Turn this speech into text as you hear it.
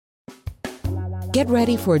Get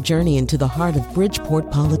ready for a journey into the heart of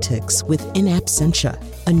Bridgeport politics with In Absentia,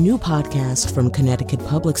 a new podcast from Connecticut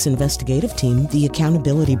Public's investigative team, The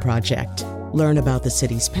Accountability Project. Learn about the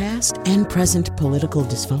city's past and present political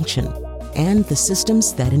dysfunction and the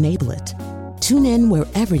systems that enable it. Tune in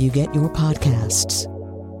wherever you get your podcasts.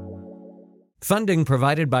 Funding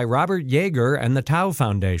provided by Robert Yeager and the Tao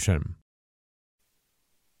Foundation.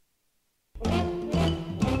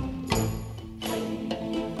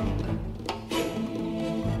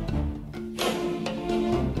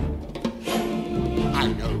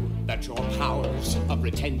 Your powers of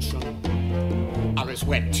retention are as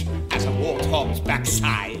wet as a warthog's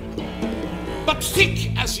backside. But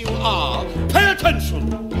thick as you are, pay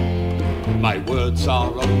attention. My words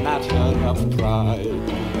are a matter of pride.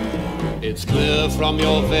 It's clear from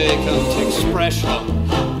your vacant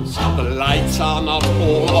expressions the lights are not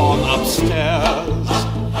all on upstairs.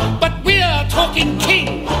 But we're talking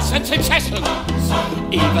kings and successions.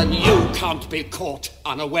 Even you can't be caught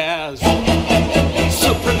unawares.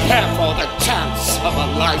 So prepare for the chance of a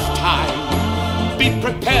lifetime. Be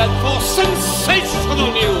prepared for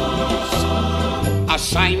sensational news. A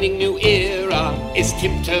shining new era is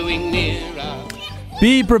tiptoeing nearer.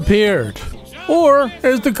 Be prepared. Or,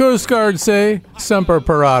 as the Coast Guard say, Semper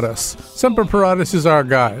Paratus. Semper Paratus is our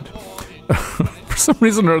guide. For some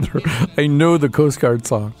reason or other, I know the Coast Guard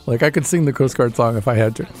song. Like, I could sing the Coast Guard song if I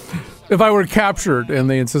had to. If I were captured and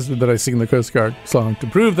they insisted that I sing the Coast Guard song to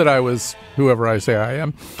prove that I was whoever I say I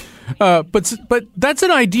am. But that's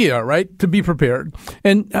an idea, right? To be prepared.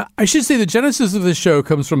 And I should say the genesis of this show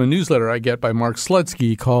comes from a newsletter I get by Mark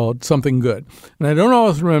Slutsky called Something Good. And I don't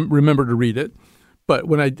always remember to read it. But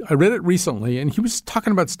when I read it recently, and he was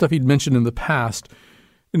talking about stuff he'd mentioned in the past,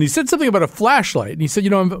 and he said something about a flashlight. And he said,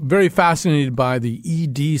 I'm very fascinated by the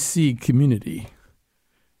EDC community.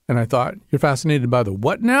 And I thought, you're fascinated by the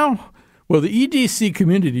what now? Well, the EDC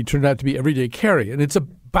community turned out to be everyday carry. And it's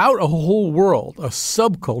about a whole world, a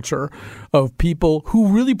subculture of people who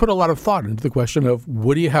really put a lot of thought into the question of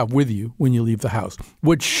what do you have with you when you leave the house?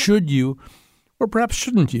 What should you, or perhaps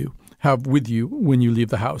shouldn't you, have with you when you leave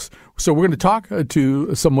the house? So we're going to talk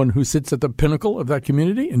to someone who sits at the pinnacle of that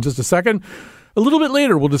community in just a second. A little bit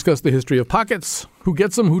later, we'll discuss the history of pockets, who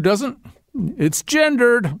gets them, who doesn't. It's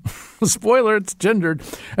gendered. Spoiler, it's gendered.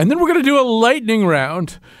 And then we're going to do a lightning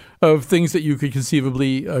round of things that you could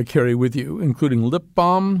conceivably carry with you, including lip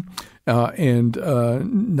balm and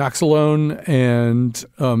Noxolone and,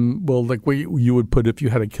 like what you would put if you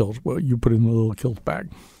had a kilt. Well, you put in a little kilt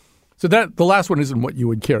bag. So that the last one isn't what you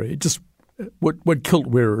would carry, just what kilt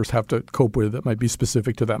wearers have to cope with that might be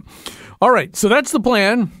specific to them. All right, so that's the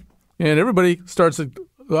plan, and everybody starts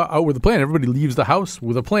out with a plan. Everybody leaves the house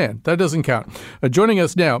with a plan. That doesn't count. Joining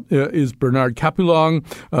us now is Bernard Capulong,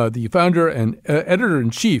 the founder and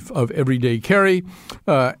editor-in-chief of Everyday Carry,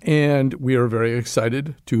 and we are very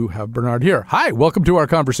excited to have Bernard here. Hi, welcome to our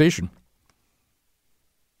conversation.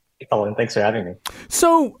 Hey, Colin, thanks for having me.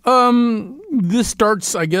 So this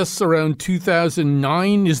starts, I guess, around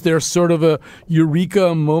 2009. Is there sort of a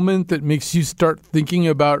eureka moment that makes you start thinking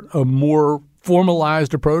about a more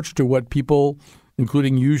formalized approach to what people,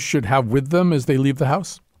 including you, should have with them as they leave the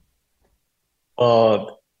house?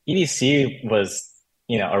 EDC was,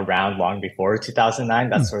 around long before 2009.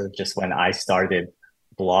 That's sort of just when I started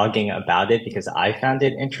blogging about it because I found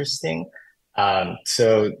it interesting.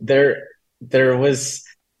 So there was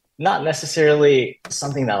not necessarily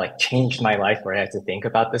something that changed my life where I had to think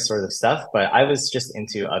about this sort of stuff, but I was just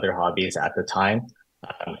into other hobbies at the time.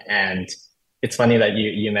 And it's funny that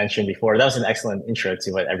you mentioned before, that was an excellent intro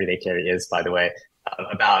to what Everyday Carry is, by the way,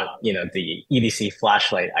 about, the EDC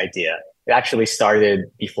flashlight idea. It actually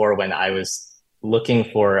started before when I was looking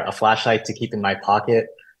for a flashlight to keep in my pocket.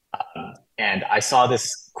 And I saw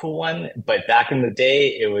this cool one, but back in the day,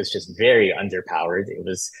 it was just very underpowered. It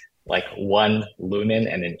was like 1 lumen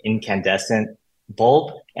and an incandescent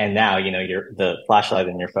bulb. And now, the flashlight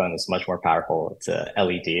in your phone is much more powerful. It's a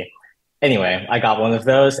LED. Anyway, I got one of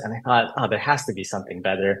those and I thought, there has to be something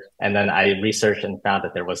better. And then I researched and found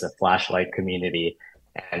that there was a flashlight community,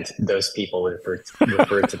 and those people refer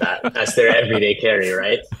to that as their everyday carry,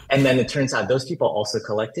 right? And then it turns out those people also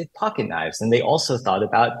collected pocket knives, and they also thought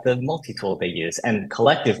about the multi-tool they use. And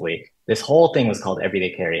collectively, this whole thing was called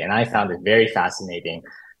Everyday Carry. And I found it very fascinating.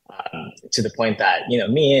 To the point that,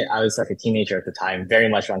 me, I was like a teenager at the time, very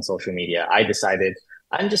much on social media. I decided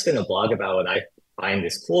I'm just going to blog about what I find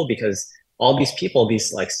is cool, because all these people,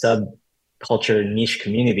 these subculture niche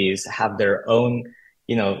communities have their own,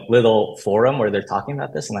 little forum where they're talking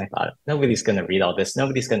about this. And I thought, nobody's going to read all this.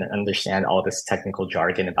 Nobody's going to understand all this technical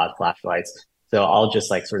jargon about flashlights. So I'll just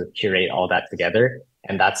sort of curate all that together.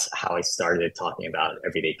 And that's how I started talking about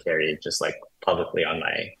everyday carry, just like publicly on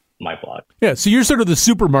my blog. Yeah, so you're sort of the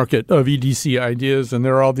supermarket of EDC ideas, and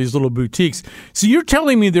there are all these little boutiques. So you're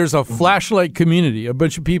telling me there's a flashlight community, a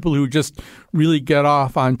bunch of people who just really get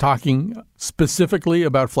off on talking specifically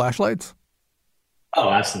about flashlights? Oh,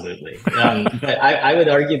 absolutely. But I would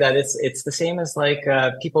argue that it's the same as like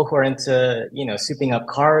people who are into, souping up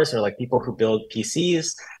cars, or like people who build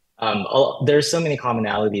PCs. There's so many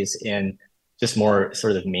commonalities in just more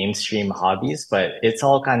sort of mainstream hobbies, but it's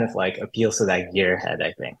all kind of like appeals to that gearhead,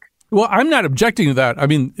 I think. Well, I'm not objecting to that. I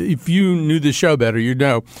mean, if you knew the show better, you'd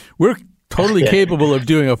know we're totally capable of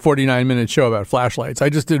doing a 49-minute show about flashlights. I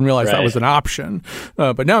just didn't realize that was an option.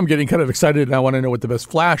 But now I'm getting kind of excited, and I want to know what the best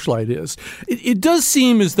flashlight is. It does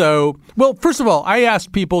seem as though, well, first of all, I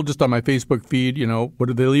asked people just on my Facebook feed, what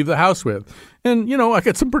did they leave the house with? And, I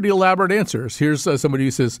got some pretty elaborate answers. Here's somebody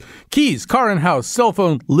who says, keys, car and house, cell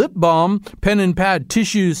phone, lip balm, pen and pad,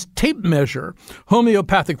 tissues, tape measure,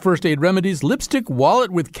 homeopathic first aid remedies, lipstick,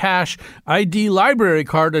 wallet with cash, ID, library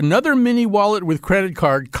card, another mini wallet with credit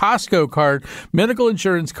card, Costco card, medical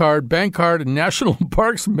insurance card, bank card, and National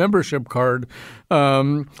Parks membership card.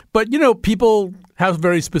 But, people have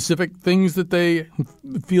very specific things that they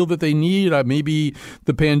feel that they need. Maybe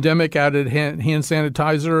the pandemic added hand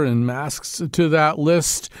sanitizer and masks to that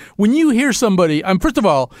list. When you hear somebody, first of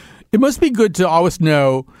all, it must be good to always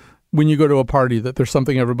know when you go to a party that there's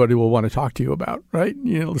something everybody will want to talk to you about, right?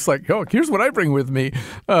 It's like, oh, here's what I bring with me.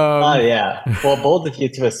 Yeah. Well, bold of you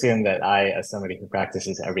to assume that I, as somebody who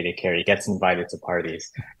practices everyday carry, gets invited to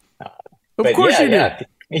parties. Of course you do.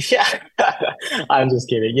 Yeah. I'm just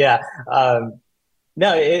kidding. Yeah.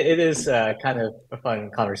 No, it is kind of a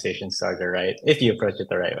fun conversation starter, right? If you approach it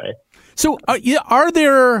the right way. So are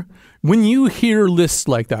there, when you hear lists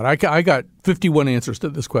like that, I got 51 answers to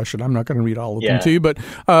this question. I'm not going to read all of them to you, but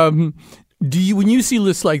when you see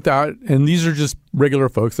lists like that, and these are just regular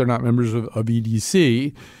folks, they're not members of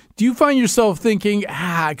EDC, do you find yourself thinking,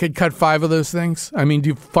 I could cut 5 of those things? I mean, do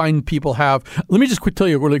you find people have – let me just tell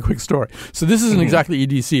you a really quick story. So this isn't exactly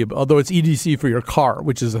EDC, although it's EDC for your car,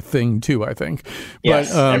 which is a thing too, I think.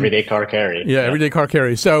 Yes, everyday car carry. Yeah, everyday car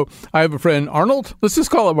carry. So I have a friend, Arnold. Let's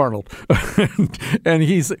just call him Arnold. And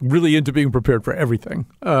he's really into being prepared for everything.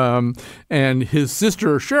 And his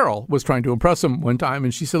sister, Cheryl, was trying to impress him one time,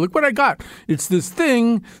 and she said, look what I got. It's this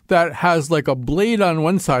thing that has like a blade on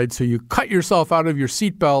one side, so you cut yourself out of your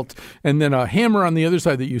seatbelt, and then a hammer on the other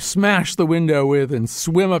side that you smash the window with and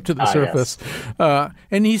swim up to the surface. Yes.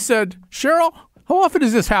 And he said, Cheryl, how often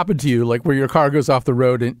does this happen to you, like where your car goes off the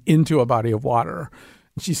road and into a body of water?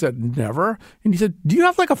 And she said, never. And he said, do you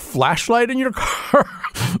have like a flashlight in your car?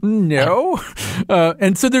 No.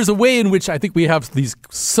 And so there's a way in which I think we have these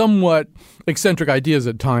somewhat eccentric ideas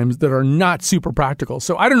at times that are not super practical.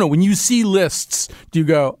 So I don't know, when you see lists, do you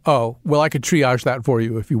go, oh, well, I could triage that for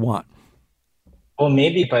you if you want? Well,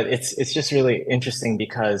 maybe, but it's just really interesting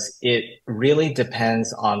because it really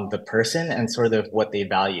depends on the person and sort of what they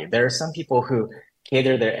value. There are some people who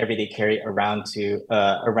cater their everyday carry around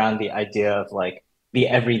the idea of like the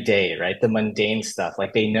everyday, right? The mundane stuff.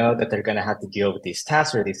 Like they know that they're going to have to deal with these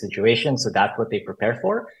tasks or these situations, so that's what they prepare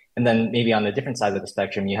for. And then maybe on the different side of the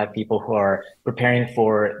spectrum, you have people who are preparing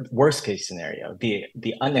for worst case scenario,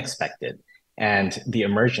 the unexpected and the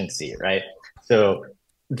emergency, right? So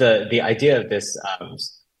the idea of this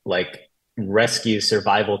like rescue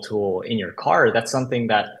survival tool in your car, that's something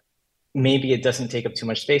that maybe it doesn't take up too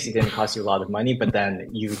much space. It didn't cost you a lot of money, but then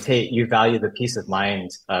you value the peace of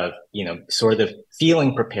mind of, sort of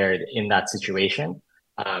feeling prepared in that situation.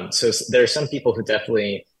 So there are some people who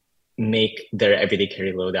definitely make their everyday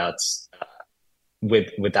carry loadouts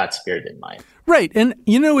with that spirit in mind. Right. And,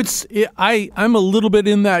 I'm a little bit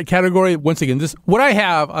in that category. Once again, what I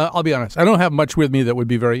have, I'll be honest, I don't have much with me that would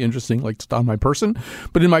be very interesting, like on my person.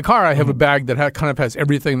 But in my car, I have a bag that kind of has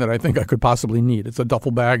everything that I think I could possibly need. It's a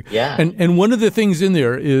duffel bag. Yeah. And one of the things in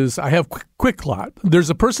there is I have quick clot.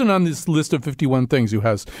 There's a person on this list of 51 things who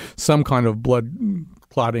has some kind of blood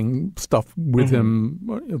clotting stuff with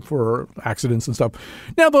him for accidents and stuff.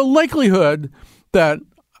 Now, the likelihood that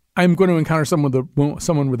I'm going to encounter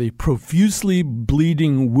someone with a profusely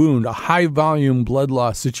bleeding wound, a high volume blood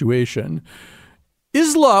loss situation,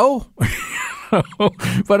 is low.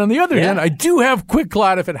 But on the other hand, I do have quick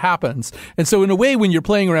clot if it happens. And so in a way, when you're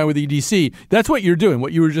playing around with EDC, that's what you're doing,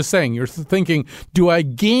 what you were just saying. You're thinking, do I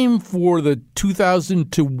game for the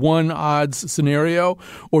 2,000 to 1 odds scenario,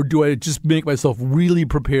 or do I just make myself really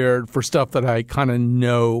prepared for stuff that I kind of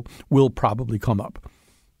know will probably come up?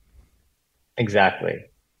 Exactly.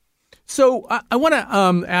 So I want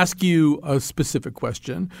to ask you a specific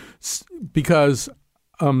question because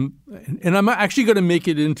and I'm actually going to make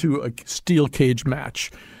it into a steel cage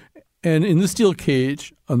match. And in the steel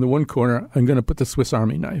cage, on the one corner, I'm going to put the Swiss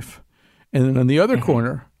Army knife. And then on the other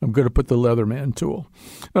corner, I'm going to put the Leatherman tool.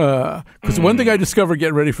 Because one thing I discovered,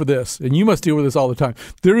 get ready for this, and you must deal with this all the time,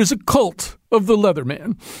 there is a cult of the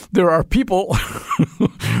Leatherman. There are people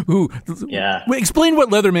who explain what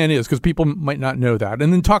Leatherman is, because people might not know that.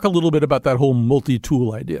 And then talk a little bit about that whole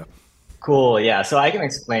multi-tool idea. Cool. Yeah. So I can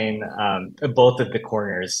explain both of the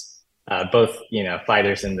corners, both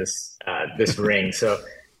fighters in this ring. So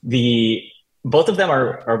both of them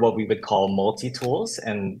are what we would call multi-tools,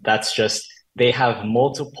 and that's just they have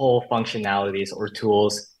multiple functionalities or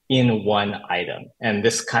tools in one item. And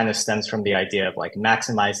this kind of stems from the idea of like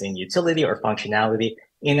maximizing utility or functionality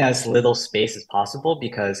in as little space as possible,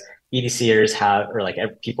 because EDCers have, or like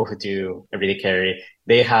people who do everyday carry,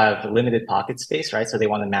 they have limited pocket space, right? So they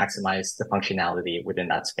want to maximize the functionality within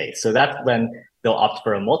that space. So that's when they'll opt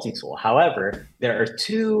for a multi-tool. However, there are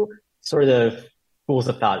two sort of schools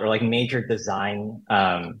of thought, or like major designs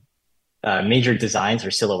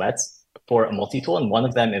or silhouettes for a multi-tool. And one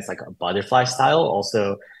of them is like a butterfly style,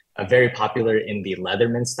 also very popular in the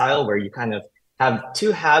Leatherman style, where you kind of have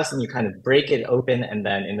two halves and you kind of break it open, and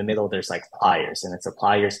then in the middle there's like pliers, and it's a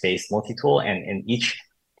pliers-based multi-tool. And in each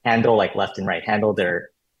handle, like left and right handle, there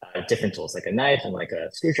are different tools, like a knife and like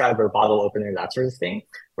a screwdriver, bottle opener, that sort of thing.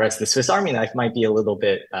 Whereas the Swiss Army knife might be a little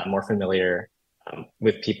bit more familiar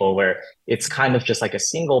with people, where it's kind of just like a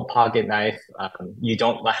single pocket knife. You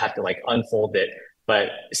don't have to like unfold it, but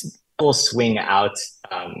will swing out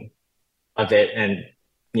of it, and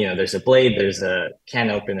there's a blade, there's a can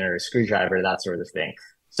opener, a screwdriver, that sort of thing.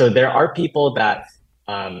 So there are people that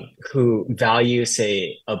who value,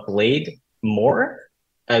 say, a blade more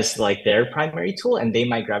as like their primary tool, and they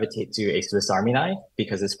might gravitate to a Swiss Army knife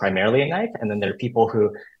because it's primarily a knife. And then there are people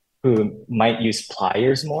who might use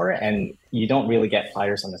pliers more, and you don't really get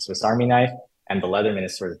pliers on the Swiss Army knife, and the Leatherman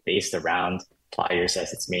is sort of based around pliers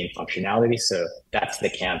as its main functionality. So that's the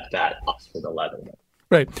camp that opts for the Leatherman.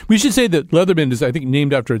 Right. We should say that Leatherman is, I think,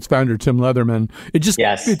 named after its founder, Tim Leatherman.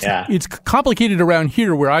 It's complicated around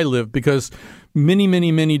here where I live, because many,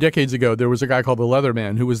 many, many decades ago, there was a guy called the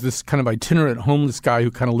Leatherman who was this kind of itinerant homeless guy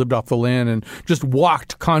who kind of lived off the land and just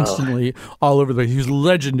walked constantly all over the place. He was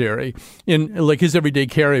legendary. In like his everyday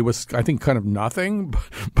carry was, I think, kind of nothing,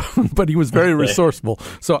 but he was very resourceful.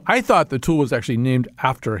 So I thought the tool was actually named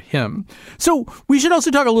after him. So we should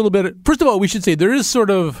also talk a little bit. First of all, we should say there is sort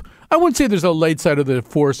of, I wouldn't say there's a light side of the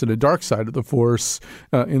force and a dark side of the force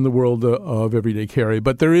in the world of everyday carry,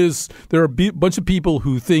 but there are a bunch of people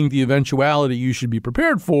who think the eventuality you should be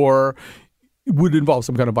prepared for would involve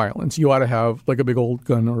some kind of violence. You ought to have like a big old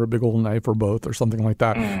gun or a big old knife or both or something like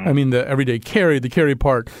that. I mean, the everyday carry, the carry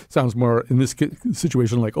part sounds more in this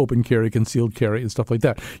situation like open carry, concealed carry, and stuff like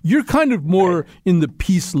that. You're kind of more in the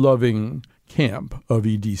peace-loving camp of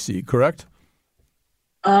EDC, correct?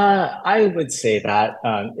 I would say that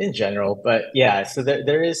in general, but yeah, so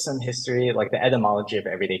there is some history, like the etymology of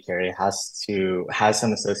everyday carry has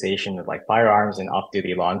some association with like firearms and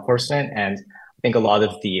off-duty law enforcement. And I think a lot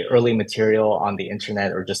of the early material on the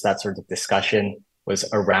internet, or just that sort of discussion, was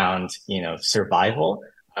around, survival.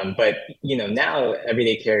 But now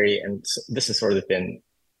everyday carry, and this has sort of been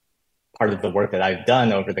part of the work that I've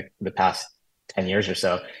done over the past 10 years or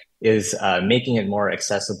so, is making it more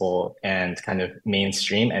accessible and kind of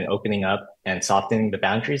mainstream, and opening up and softening the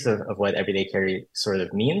boundaries of what everyday carry sort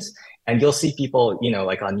of means. And you'll see people,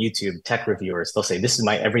 like on YouTube, tech reviewers, they'll say, this is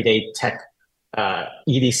my everyday tech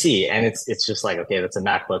EDC. And it's just like, okay, that's a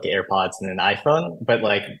MacBook, AirPods, and an iPhone. But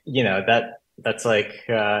like, that's like,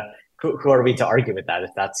 who are we to argue with that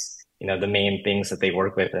if that's, the main things that they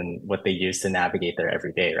work with and what they use to navigate their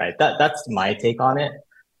everyday, right? That's my take on it.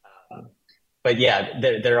 But yeah,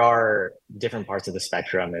 there are different parts of the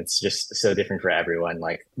spectrum. It's just so different for everyone,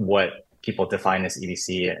 like what people define as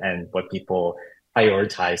EDC and what people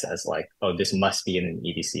prioritize as like, oh, this must be in an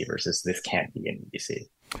EDC versus this can't be in EDC.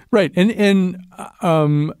 Right. And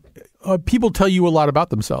people tell you a lot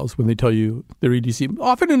about themselves when they tell you they're EDC,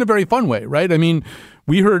 often in a very fun way, right? I mean,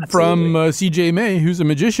 we heard from CJ May, who's a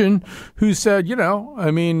magician, who said,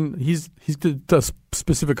 he's does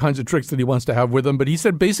specific kinds of tricks that he wants to have with them. But he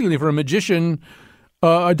said basically for a magician,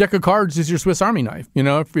 a deck of cards is your Swiss Army knife.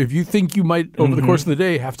 If you think you might, over the course of the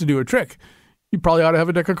day, have to do a trick, you probably ought to have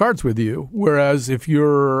a deck of cards with you. Whereas if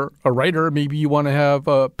you're a writer, maybe you want to have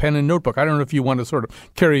a pen and notebook. I don't know if you want to sort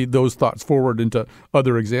of carry those thoughts forward into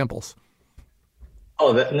other examples.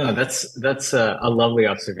 Oh, that's a lovely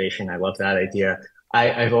observation. I love that idea.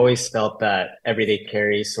 I've always felt that everyday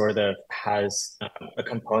carry sort of has a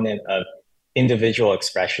component of individual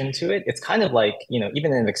expression to it. It's kind of like,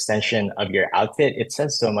 even an extension of your outfit. It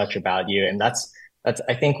says so much about you. And that's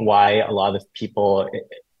I think why a lot of people,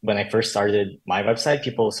 when I first started my website,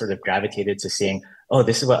 people sort of gravitated to seeing, oh,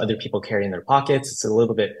 this is what other people carry in their pockets. It's a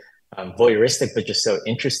little bit voyeuristic, but just so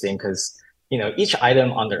interesting because, each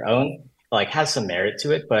item on their own like has some merit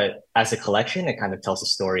to it, but as a collection, it kind of tells a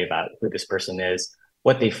story about who this person is,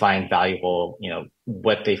 what they find valuable,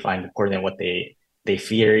 what they find important, and what they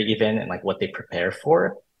fear even, and like what they prepare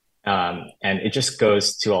for. And it just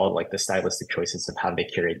goes to all like the stylistic choices of how they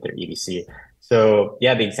curate their EDC. So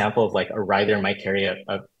yeah, the example of like a writer might carry a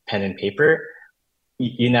pen and paper.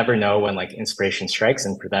 You never know when like inspiration strikes,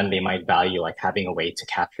 and for them, they might value like having a way to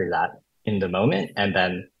capture that in the moment. And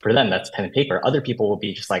then for them, that's pen and paper. Other people will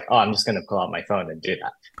be just like, oh, I'm just going to pull out my phone and do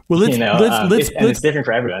that. Well, it's different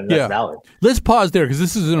for everyone. That's valid. Let's pause there because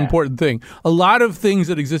this is an important thing. A lot of things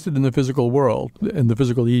that existed in the physical world, in the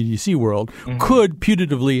physical EDC world, could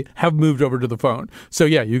putatively have moved over to the phone. So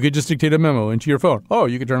yeah, you could just dictate a memo into your phone. Oh,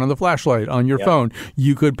 you could turn on the flashlight on your phone.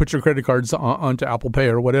 You could put your credit cards onto Apple Pay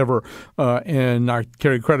or whatever and not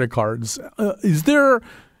carry credit cards. Is there...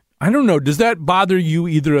 I don't know. Does that bother you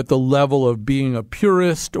either at the level of being a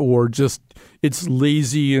purist or just it's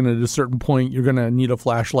lazy and at a certain point you're going to need a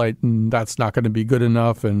flashlight and that's not going to be good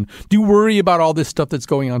enough? And do you worry about all this stuff that's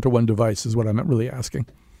going onto one device is what I'm really asking.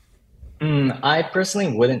 I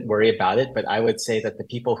personally wouldn't worry about it, but I would say that the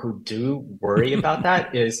people who do worry about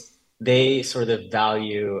that is they sort of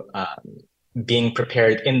value being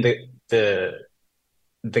prepared in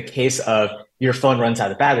the case of your phone runs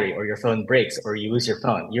out of battery or your phone breaks or you lose your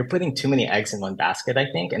phone. You're putting too many eggs in one basket, I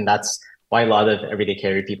think. And that's why a lot of everyday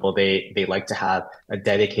carry people, they like to have a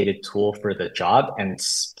dedicated tool for the job and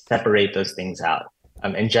separate those things out.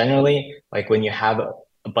 And generally, like when you have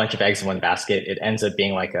a bunch of eggs in one basket, it ends up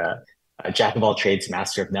being like a jack of all trades,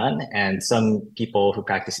 master of none. And some people who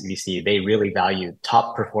practice EDC, they really value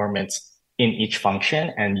top performance in each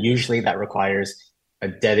function. And usually that requires a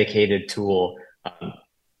dedicated tool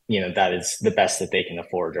that is the best that they can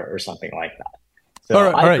afford or something like that.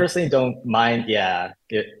 So I personally don't mind,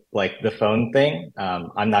 like the phone thing.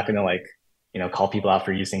 I'm not going to call people out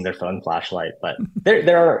for using their phone flashlight, but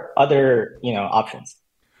there are other, options.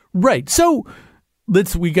 Right. So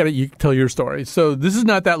you tell your story. So this is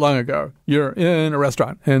not that long ago. You're in a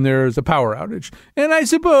restaurant and there's a power outage. And I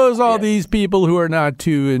suppose all these people who are not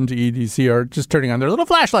too into EDC are just turning on their little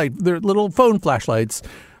flashlight, their little phone flashlights.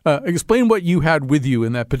 Explain what you had with you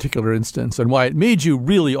in that particular instance and why it made you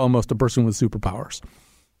really almost a person with superpowers.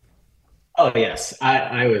 Oh, yes.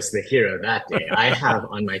 I was the hero that day. I have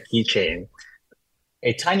on my keychain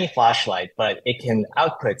a tiny flashlight, but it can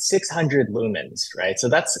output 600 lumens, right? So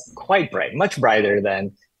that's quite bright, much brighter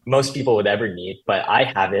than most people would ever need, but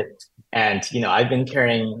I have it. And, I've been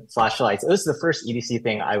carrying flashlights. It was the first EDC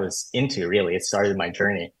thing I was into, really. It started my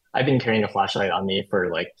journey. I've been carrying a flashlight on me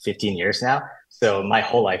for like 15 years now. So my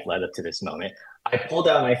whole life led up to this moment. I pulled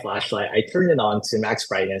out my flashlight, I turned it on to max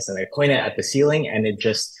brightness, and I pointed at the ceiling, and it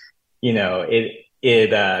just,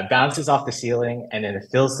 it bounces off the ceiling, and then it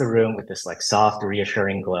fills the room with this like soft,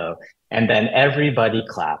 reassuring glow. And then everybody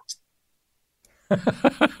clapped.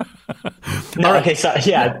 No, okay, so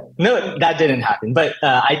no, that didn't happen. But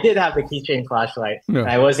I did have the keychain flashlight, and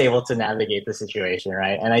I was able to navigate the situation,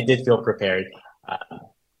 right? And I did feel prepared.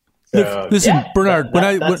 So, listen, Bernard,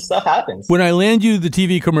 that stuff happens. When I land you the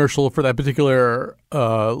TV commercial for that particular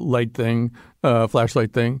light thing,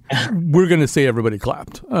 flashlight thing, we're going to say everybody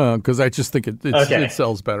clapped because I just think it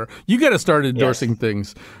sells better. You got to start endorsing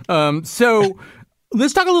things. So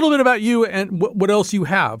let's talk a little bit about you and what else you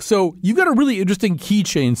have. So you've got a really interesting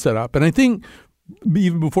keychain set up. And I think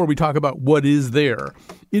even before we talk about what is there,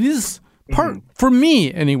 it is part, for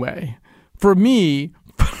me anyway,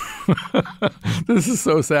 this is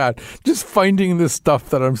so sad. Just finding this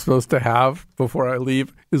stuff that I'm supposed to have before I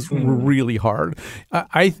leave is really hard.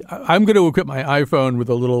 I'm going to equip my iPhone with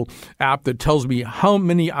a little app that tells me how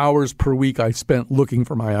many hours per week I spent looking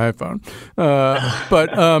for my iPhone.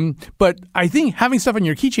 But I think having stuff on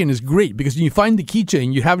your keychain is great because when you find the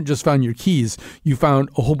keychain, you haven't just found your keys. You found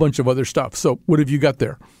a whole bunch of other stuff. So what have you got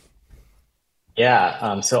there?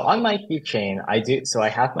 Yeah. So on my keychain, I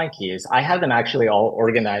have my keys. I have them actually all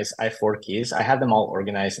organized. I have 4 keys. I have them all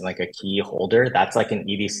organized in like a key holder. That's like an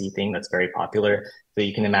EDC thing that's very popular. So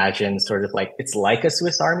you can imagine sort of like, it's like a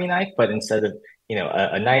Swiss Army knife, but instead of,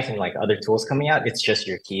 a knife and like other tools coming out, it's just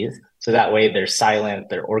your keys. So that way they're silent,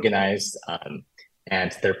 they're organized,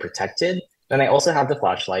 and they're protected. Then I also have the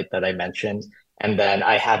flashlight that I mentioned. And then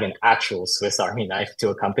I have an actual Swiss Army knife to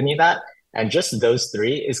accompany that. And just those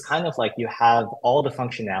 3 is kind of like you have all the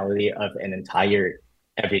functionality of an entire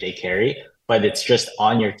everyday carry, but it's just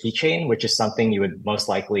on your keychain, which is something you would most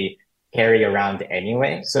likely carry around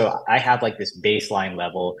anyway. So I have like this baseline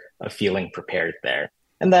level of feeling prepared there.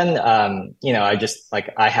 And then, I just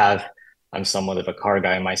like, I'm somewhat of a car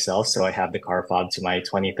guy myself. So I have the car fob to my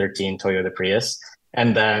 2013 Toyota Prius.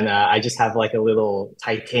 And then I just have like a little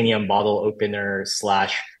titanium bottle opener /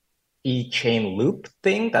 keychain loop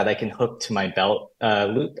thing that I can hook to my belt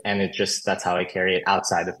loop. And that's how I carry it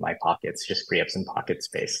outside of my pockets, just free up some pocket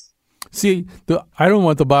space. See, I don't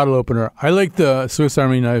want the bottle opener. I like the Swiss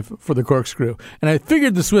Army knife for the corkscrew. And I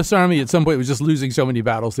figured the Swiss Army at some point was just losing so many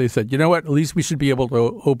battles. They said, you know what? At least we should be able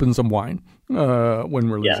to open some wine when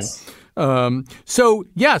we're losing. Yes. So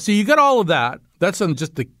you got all of that. That's on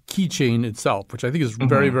just the keychain itself, which I think is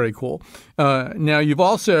very, very cool. Now, you've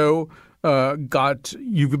also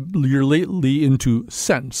you're lately into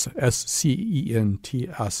Scents,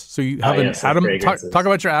 SCENTS. So you have an atom. Talk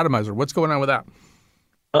about your atomizer. What's going on with that?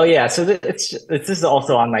 Oh yeah, so this is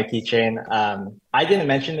also on my keychain. I didn't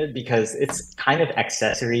mention it because it's kind of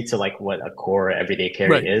accessory to like what a core everyday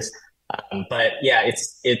carry is. But yeah,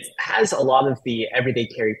 it has a lot of the everyday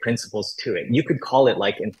carry principles to it. You could call it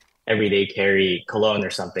like an everyday carry cologne or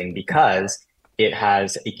something because it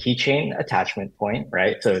has a keychain attachment point,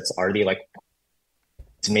 right? So it's already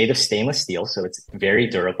it's made of stainless steel, so it's very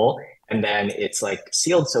durable. And then it's like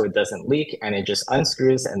sealed so it doesn't leak, and it just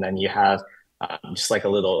unscrews, and then you have just like a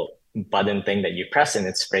little button thing that you press and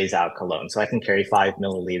it sprays out cologne. So I can carry 5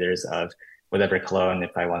 milliliters of whatever cologne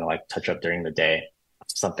if I want to like touch up during the day,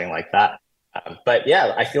 something like that. But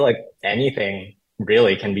yeah, I feel like anything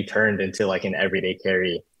really can be turned into like an everyday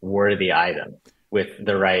carry worthy item with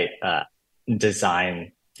the right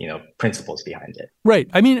design, principles behind it. Right.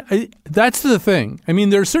 I mean, that's the thing. I mean,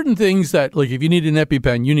 there are certain things that, like, if you need an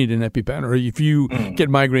EpiPen, you need an EpiPen. Or if you get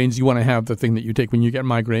migraines, you want to have the thing that you take when you get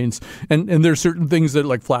migraines. And there are certain things that,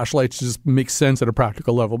 like flashlights, just make sense at a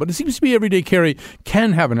practical level. But it seems to be everyday carry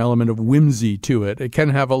can have an element of whimsy to it. It can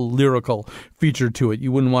have a lyrical feature to it.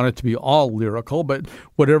 You wouldn't want it to be all lyrical, but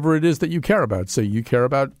whatever it is that you care about. So you care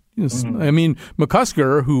about, I mean,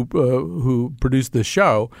 McCusker, who produced this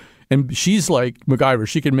show, and she's like MacGyver.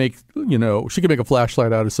 She can make a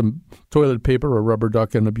flashlight out of some toilet paper, a rubber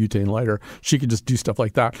duck, and a butane lighter. She could just do stuff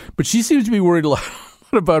like that. But she seems to be worried a lot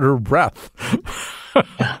about her breath.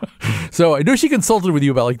 So I know she consulted with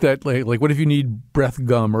you about like that. Like what if you need breath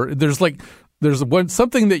gum, or there's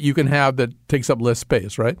something that you can have that takes up less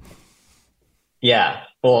space, right? Yeah.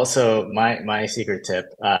 Well, so my secret tip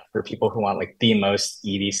for people who want like the most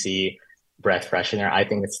EDC breath freshener, I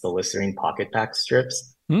think it's the Listerine Pocket Pack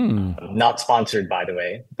strips. Not sponsored, by the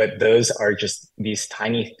way, but those are just these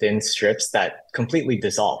tiny thin strips that completely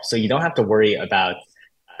dissolve. So you don't have to worry about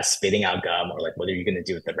spitting out gum or like what are you going to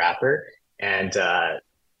do with the wrapper. And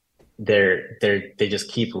they just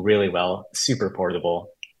keep really well, super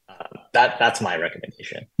portable. That's my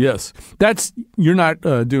recommendation. Yes, you're not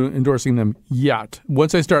endorsing them yet.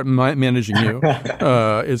 Once I start managing you,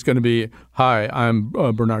 it's going to be, hi, I'm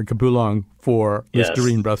Bernard Capulong for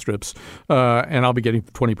Listerine breath strips, and I'll be getting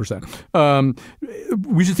 20%.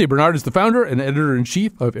 We should say Bernard is the founder and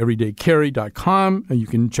editor-in-chief of everydaycarry.com, and you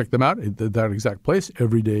can check them out at that exact place,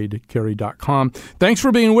 everydaycarry.com. Thanks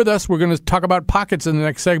for being with us. We're going to talk about pockets in the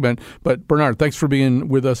next segment, but Bernard, thanks for being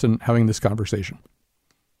with us and having this conversation.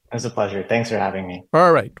 It's a pleasure. Thanks for having me.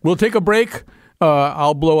 All right. We'll take a break.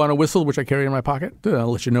 I'll blow on a whistle, which I carry in my pocket.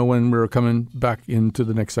 I'll let you know when we're coming back into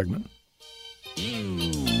the next segment.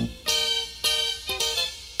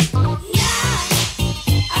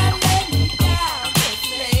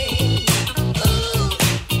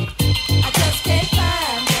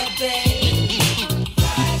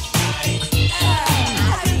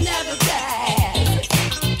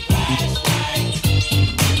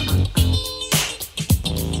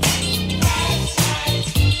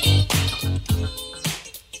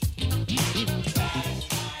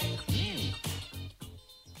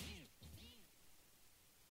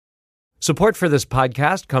 Support for this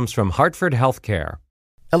podcast comes from Hartford Healthcare.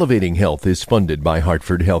 Elevating Health is funded by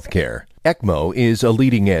Hartford Healthcare. ECMO is a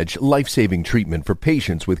leading-edge, life-saving treatment for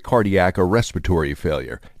patients with cardiac or respiratory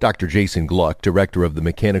failure. Dr. Jason Gluck, director of the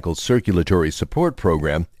Mechanical Circulatory Support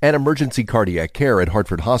Program and Emergency Cardiac Care at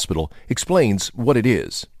Hartford Hospital, explains what it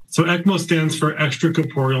is. So ECMO stands for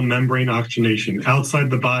extracorporeal membrane oxygenation, outside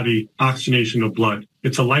the body oxygenation of blood.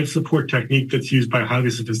 It's a life support technique that's used by highly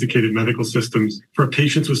sophisticated medical systems for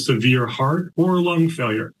patients with severe heart or lung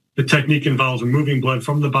failure. The technique involves removing blood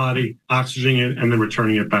from the body, oxygenating it, and then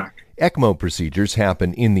returning it back. ECMO procedures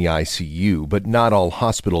happen in the ICU, but not all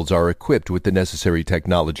hospitals are equipped with the necessary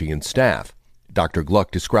technology and staff. Dr.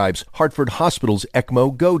 Gluck describes Hartford Hospital's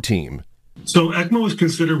ECMO Go team. So ECMO is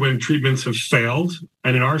considered when treatments have failed.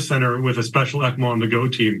 And in our center, with a special ECMO on the go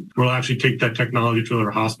team, we'll actually take that technology to their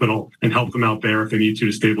hospital and help them out there if they need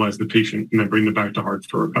to stabilize the patient and then bring them back to Hearts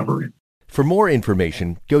for recovery. For more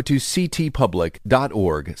information, go to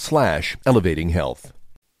ctpublic.org/elevatinghealth.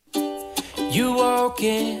 You walk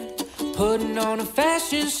in, putting on a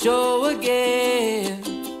fashion show again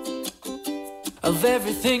of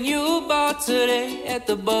everything you bought today at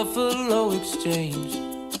the Buffalo Exchange.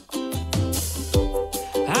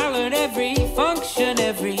 I learned every function,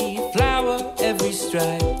 every flower, every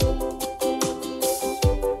stripe,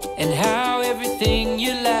 and how everything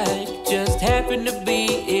you like just happened to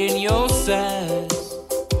be in your size.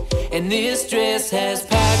 And this dress has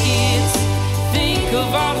pockets. Think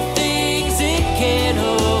of all the things it can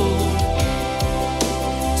hold.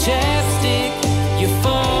 Chapstick, your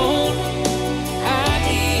phone, ID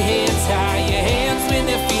hands high, your hands when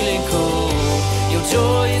they're feeling cold. Your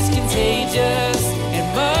joy is contagious.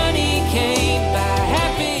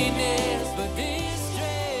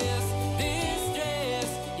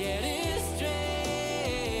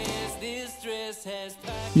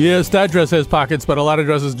 Yes, that dress has pockets, but a lot of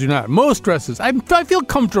dresses do not. Most dresses, I feel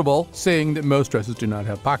comfortable saying that most dresses do not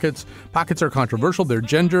have pockets. Pockets are controversial. They're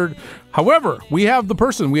gendered. However, we have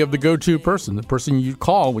the go-to person, the person you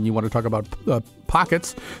call when you want to talk about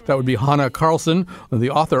pockets. That would be Hannah Carlson, the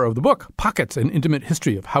author of the book, Pockets, An Intimate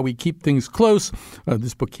History of How We Keep Things Close.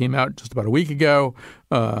 This book came out just about a week ago,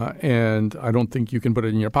 and I don't think you can put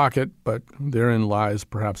it in your pocket, but therein lies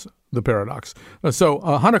perhaps the paradox. So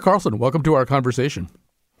Hannah Carlson, welcome to our conversation.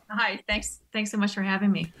 Hi, thanks so much for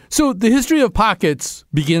having me. So the history of pockets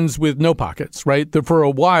begins with no pockets, right? For a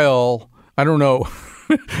while, I don't know,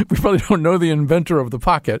 we probably don't know the inventor of the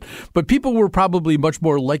pocket, but people were probably much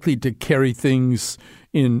more likely to carry things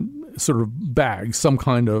in sort of bags, some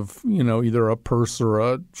kind of, either a purse or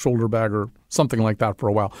a shoulder bag or something like that for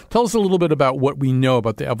a while. Tell us a little bit about what we know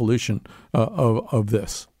about the evolution of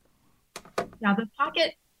this. Yeah, the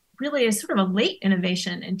pocket really is sort of a late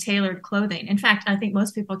innovation in tailored clothing. In fact, I think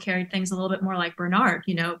most people carried things a little bit more like Bernard,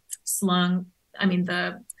 slung. I mean,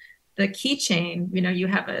 the keychain,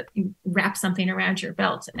 you wrap something around your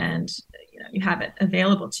belt and, you have it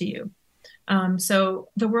available to you. So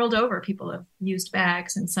the world over, people have used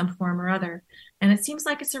bags in some form or other. And it seems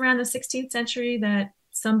like it's around the 16th century that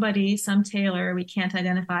some tailor, we can't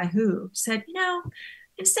identify who, said,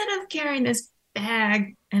 instead of carrying this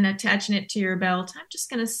bag and attaching it to your belt, I'm just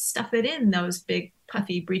going to stuff it in those big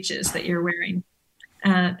puffy breeches that you're wearing.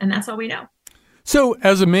 And that's all we know. So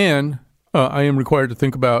as a man, I am required to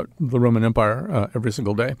think about the Roman Empire every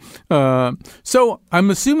single day. So I'm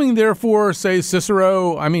assuming, therefore, say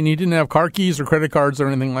Cicero, he didn't have car keys or credit cards or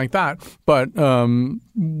anything like that. But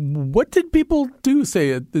what did people do,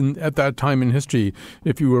 say, at that time in history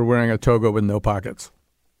if you were wearing a toga with no pockets?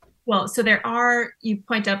 Well, so you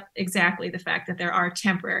point up exactly the fact that there are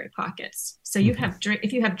temporary pockets. So you have,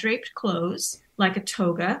 if you have draped clothes, like a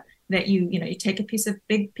toga, that you take a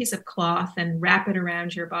big piece of cloth and wrap it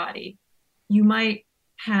around your body, you might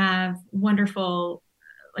have wonderful,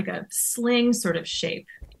 like a sling sort of shape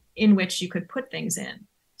in which you could put things in.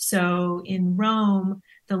 So in Rome,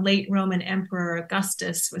 the late Roman Emperor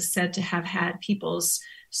Augustus was said to have had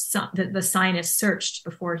the sinus searched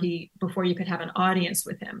before you could have an audience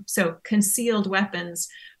with him. So concealed weapons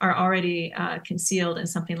are already concealed in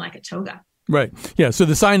something like a toga. Right. Yeah. So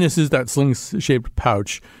the sinus is that sling-shaped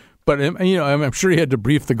pouch. But, I'm sure he had to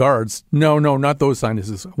brief the guards. No, not those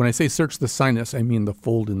sinuses. When I say search the sinus, I mean the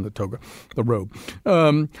fold in the toga, the robe.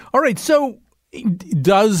 All right. So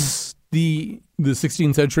does the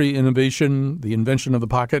 16th century innovation, the invention of the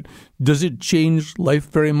pocket, does it change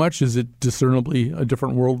life very much? Is it discernibly a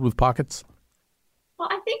different world with pockets? Well,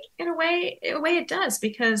 I think in a way it does,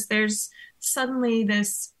 because there's suddenly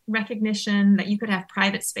this recognition that you could have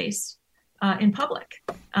private space in public.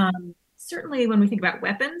 Certainly when we think about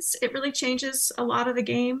weapons, it really changes a lot of the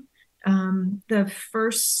game. The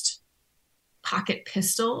first pocket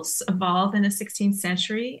pistols evolved in the 16th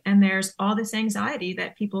century, and there's all this anxiety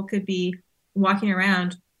that people could be walking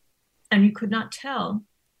around and you could not tell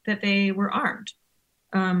that they were armed.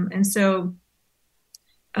 And so,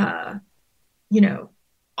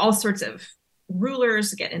 all sorts of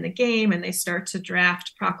rulers get in the game and they start to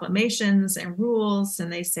draft proclamations and rules,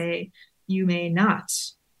 and they say, you may not,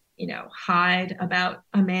 hide about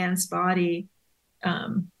a man's body,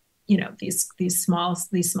 these small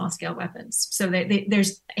scale weapons. So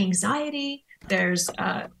there's anxiety. There's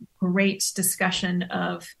a great discussion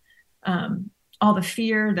of all the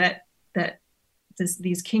fear that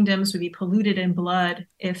these kingdoms would be polluted in blood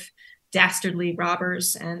if dastardly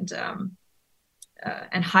robbers and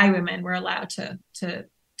and highwaymen were allowed to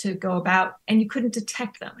go about, and you couldn't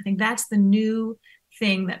detect them. I think that's the new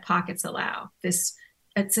thing that pockets allow. It's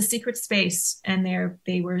a secret space, and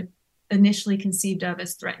they were initially conceived of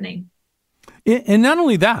as threatening. And not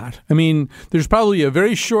only that, I mean, there's probably a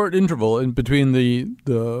very short interval in between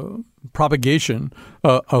the propagation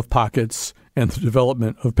of pockets and the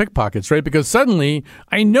development of pickpockets, right? Because suddenly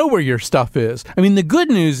I know where your stuff is. I mean, the good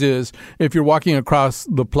news is if you're walking across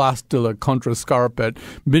the Place de la Contrescarpe at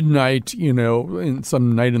midnight, in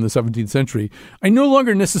some night in the 17th century, I no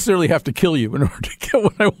longer necessarily have to kill you in order to get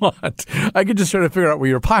what I want. I can just try to figure out where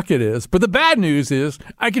your pocket is. But the bad news is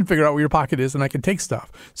I can figure out where your pocket is and I can take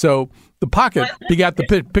stuff. So the pocket begat the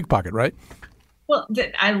pickpocket, right? Well,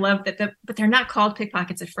 I love that, but they're not called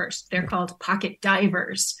pickpockets at first. They're called pocket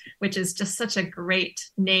divers, which is just such a great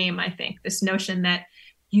name, I think. This notion that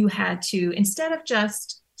you had to, instead of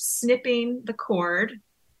just snipping the cord,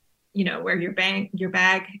 where your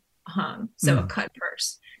bag hung, so a cut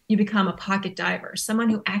purse, you become a pocket diver, someone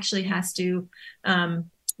who actually has to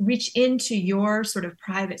reach into your sort of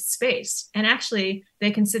private space. And actually,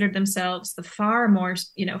 they considered themselves the far more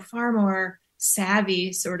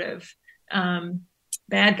savvy sort of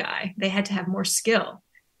bad guy. They had to have more skill.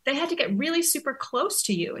 They had to get really super close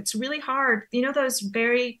to you. It's really hard. Those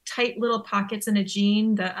very tight little pockets in a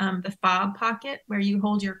jean, the fob pocket where you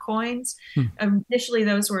hold your coins. Initially,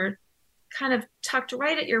 those were kind of tucked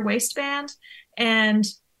right at your waistband, and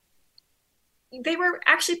they were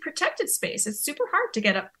actually protected space. It's super hard to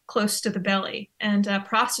get up close to the belly, and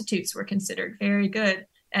prostitutes were considered very good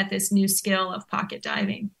at this new skill of pocket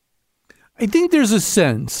diving. I think there's a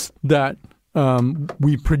sense that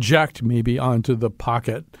we project maybe onto the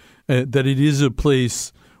pocket that it is a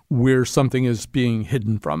place where something is being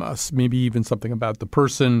hidden from us, maybe even something about the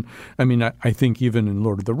person. I mean, I think even in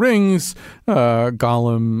Lord of the Rings,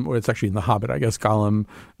 Gollum, or it's actually in The Hobbit, I guess, Gollum,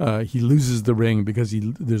 he loses the ring because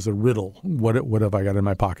there's a riddle. What have I got in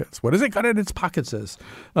my pockets? What has it got in its pockets?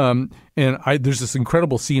 There's this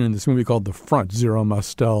incredible scene in this movie called The Front. Zero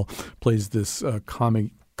Mostel plays this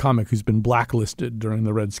comic who's been blacklisted during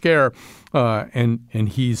the Red Scare, and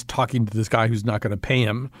he's talking to this guy who's not going to pay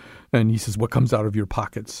him, and he says, "What comes out of your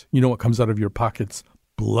pockets? You know what comes out of your pockets?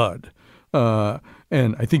 Blood."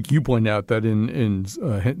 And I think you point out that in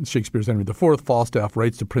Shakespeare's Henry IV, Falstaff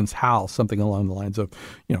writes to Prince Hal something along the lines of,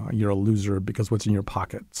 "You're a loser because what's in your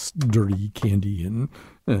pockets? Dirty candy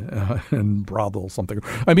and brothel, something."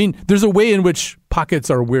 I mean, there's a way in which pockets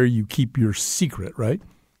are where you keep your secret, right?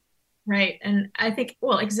 Right. And I think,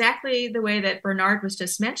 exactly the way that Bernard was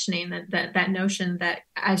just mentioning, that notion that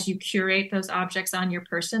as you curate those objects on your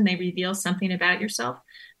person, they reveal something about yourself.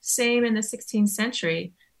 Same in the 16th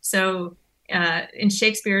century. So in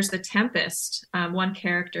Shakespeare's The Tempest, one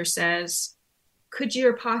character says, "Could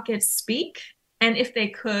your pockets speak? And if they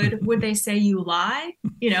could, would they say you lie?"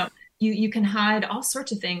 You can hide all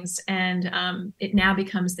sorts of things. And it now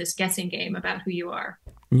becomes this guessing game about who you are.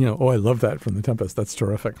 I love that from The Tempest. That's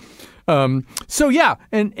terrific. But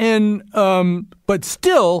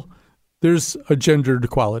still, there's a gendered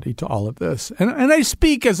quality to all of this. And I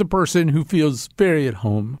speak as a person who feels very at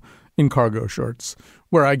home in cargo shorts,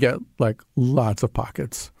 where I get lots of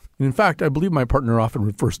pockets. And in fact, I believe my partner often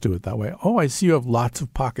refers to it that way. "Oh, I see you have lots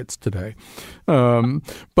of pockets today."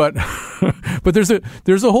 But there's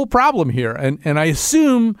a whole problem here. And I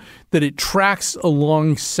assume that it tracks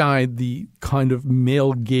alongside the kind of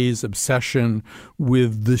male gaze obsession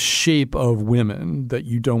with the shape of women that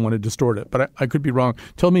you don't want to distort it. But I could be wrong.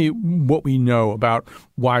 Tell me what we know about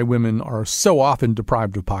why women are so often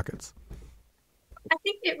deprived of pockets. I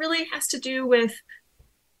think it really has to do with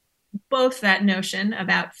both that notion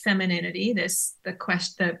about femininity, the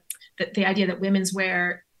idea that women's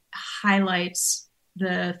wear highlights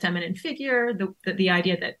the feminine figure, the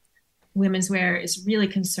idea that women's wear is really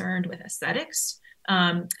concerned with aesthetics,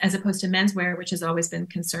 as opposed to men's wear, which has always been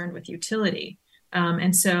concerned with utility.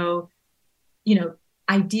 And so,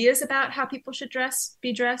 ideas about how people should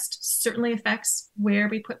be dressed certainly affects where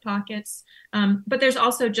we put pockets. But there's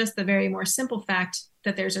also just the very more simple fact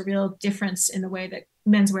that there's a real difference in the way that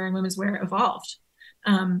men's wear and women's wear evolved.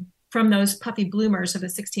 From those puffy bloomers of the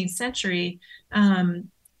 16th century, men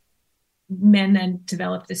then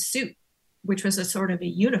developed this suit, which was a sort of a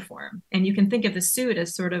uniform. And you can think of the suit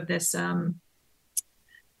as sort of this,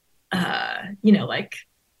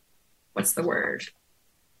 what's the word?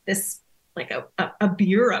 This, like a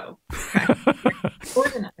bureau,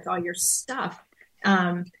 organize all your stuff.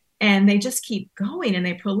 And they just keep going and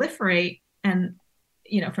they proliferate. And,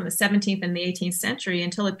 from the 17th and the 18th century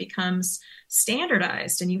until it becomes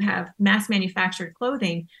standardized and you have mass manufactured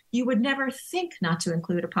clothing, you would never think not to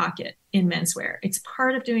include a pocket in menswear. It's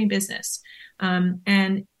part of doing business.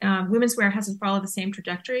 And women's wear hasn't followed the same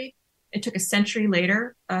trajectory. It took a century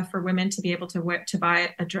later for women to be able to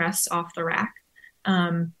buy a dress off the rack.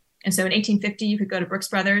 And so in 1850, you could go to Brooks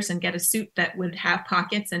Brothers and get a suit that would have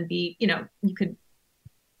pockets and be, you could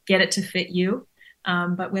get it to fit you.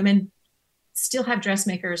 But women still have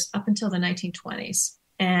dressmakers up until the 1920s.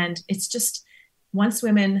 And it's just, once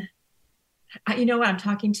women, you know what, I'm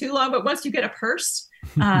talking too long, but once you get a purse,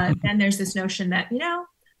 then there's this notion that,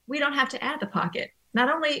 we don't have to add the pocket.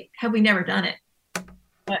 Not only have we never done it,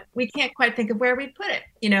 but we can't quite think of where we'd put it,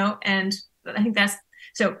 and I think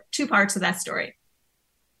so 2 parts of that story.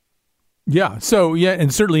 Yeah. So,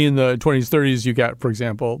 and certainly in the 20s, 30s, you got, for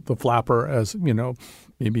example, the flapper as,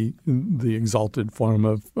 maybe the exalted form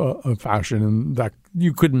of fashion, and that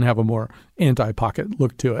you couldn't have a more anti-pocket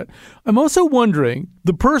look to it. I'm also wondering,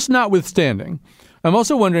 the purse notwithstanding, I'm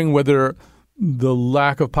also wondering whether the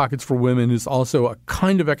lack of pockets for women is also a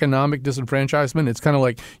kind of economic disenfranchisement. It's kind of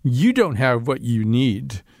like, you don't have what you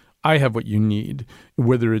need. I have what you need,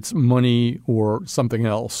 whether it's money or something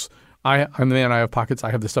else. I'm the man, I have pockets,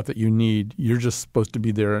 I have the stuff that you need. You're just supposed to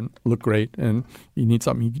be there and look great, and you need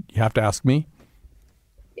something, you have to ask me.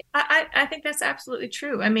 I think that's absolutely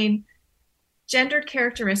true. I mean, gendered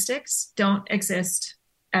characteristics don't exist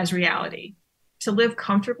as reality. To live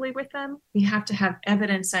comfortably with them, we have to have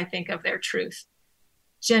evidence, I think, of their truth.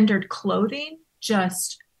 Gendered clothing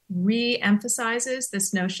just re-emphasizes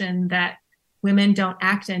this notion that women don't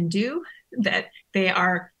act and do, that they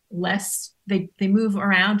are less, they move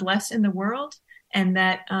around less in the world, and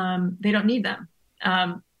that they don't need them.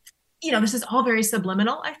 This is all very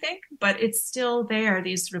subliminal, I think, but it's still there,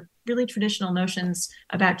 these sort of really traditional notions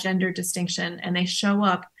about gender distinction, and they show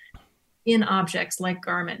up in objects like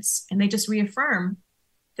garments, and they just reaffirm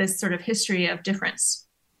this sort of history of difference.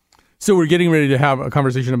 So we're getting ready to have a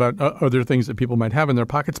conversation about other things that people might have in their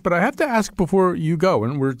pockets, but I have to ask before you go,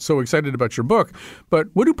 and we're so excited about your book, but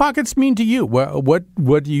what do pockets mean to you?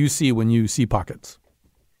 What do you see when you see pockets?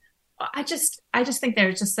 I just think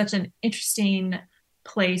they're just such an interesting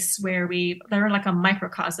place where they're like a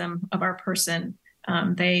microcosm of our person.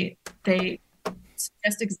 They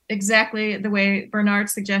suggest exactly the way Bernard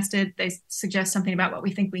suggested. They suggest something about what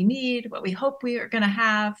we think we need, what we hope we are going to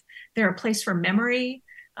have. They're a place for memory.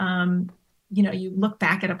 You look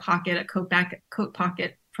back at a coat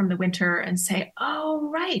pocket from the winter and say, oh,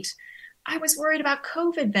 right, I was worried about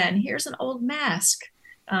COVID then. Here's an old mask.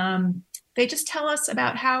 They just tell us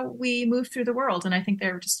about how we move through the world. And I think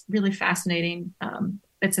they're just really fascinating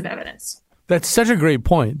bits of evidence. That's such a great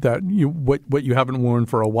point, that what you haven't worn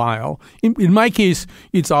for a while. In my case,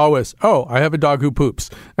 it's always, I have a dog who poops.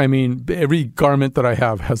 I mean, every garment that I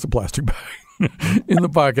have has a plastic bag in the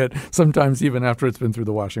pocket, sometimes even after it's been through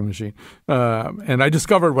the washing machine. And I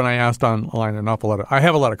discovered when I asked online I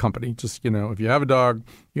have a lot of company. Just, if you have a dog,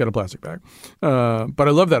 you got a plastic bag. But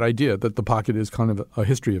I love that idea that the pocket is kind of a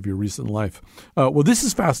history of your recent life. Well, this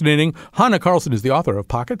is fascinating. Hannah Carlson is the author of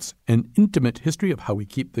Pockets, An Intimate History of How We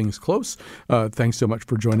Keep Things Close. Thanks so much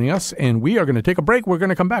for joining us. And we are going to take a break. We're going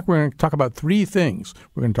to come back. We're going to talk about 3 things.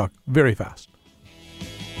 We're going to talk very fast.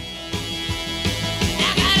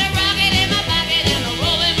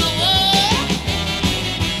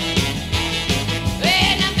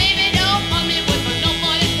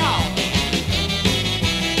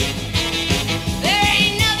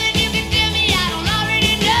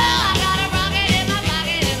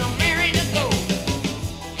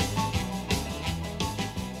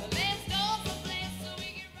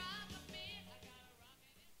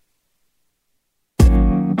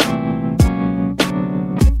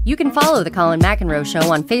 You can follow The Colin McEnroe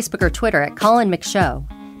Show on Facebook or Twitter at Colin McShow.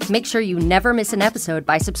 Make sure you never miss an episode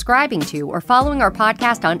by subscribing to or following our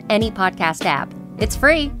podcast on any podcast app. It's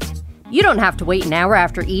free. You don't have to wait an hour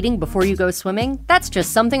after eating before you go swimming. That's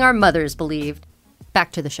just something our mothers believed.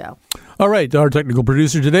 Back to the show. All right. Our technical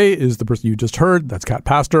producer today is the person you just heard. That's Kat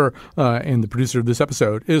Pastor. And the producer of this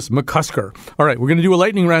episode is McCusker. All right. We're going to do a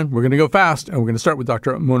lightning round. We're going to go fast. And we're going to start with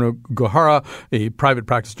Dr. Mona Gohara, a private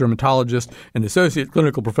practice dermatologist and associate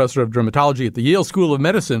clinical professor of dermatology at the Yale School of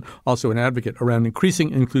Medicine, also an advocate around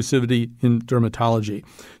increasing inclusivity in dermatology.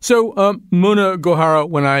 So, Mona Gohara,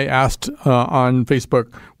 when I asked on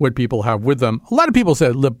Facebook what people have with them, a lot of people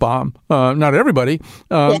said lip balm. Not everybody.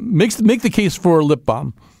 Make the case for lip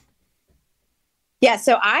balm. Yeah,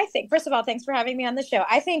 so I think, first of all, thanks for having me on the show.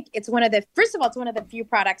 I think it's one of the few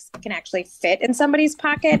products that can actually fit in somebody's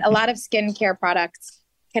pocket. A lot of skincare products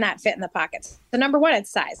cannot fit in the pockets. So number one,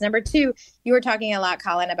 it's size. Number two, you were talking a lot,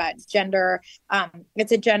 Colin, about gender.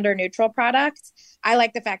 It's a gender neutral product. I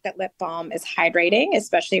like the fact that lip balm is hydrating,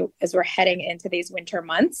 especially as we're heading into these winter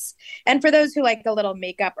months. And for those who like a little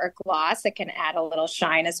makeup or gloss, it can add a little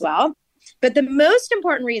shine as well. But the most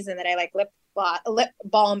important reason that I like lip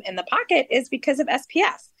balm in the pocket is because of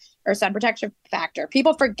SPF, or sun protection factor.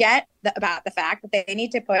 People forget about the fact that they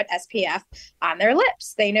need to put SPF on their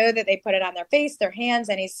lips. They know that they put it on their face, their hands,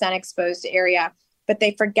 any sun exposed area, but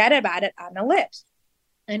they forget about it on the lips.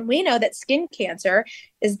 And we know that skin cancer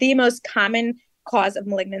is the most common cause of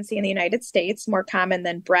malignancy in the United States, more common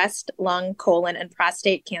than breast, lung, colon, and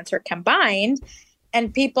prostate cancer combined.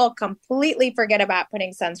 And people completely forget about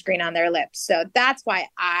putting sunscreen on their lips. So that's why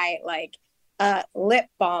I like a lip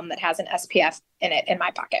balm that has an SPF in it in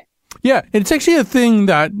my pocket. Yeah, it's actually a thing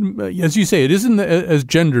that, as you say, it isn't as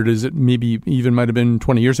gendered as it maybe even might have been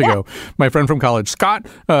 20 years ago. My friend from college, Scott,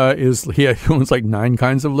 he owns like 9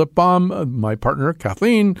 kinds of lip balm. My partner,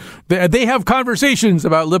 Kathleen, they have conversations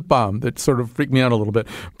about lip balm that sort of freak me out a little bit.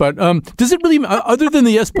 But does it really, other than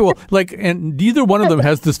the SPF, like, and neither one of them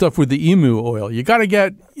has the stuff with the emu oil. You got to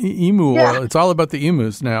get emu oil. It's all about the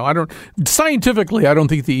emus now. Scientifically, I don't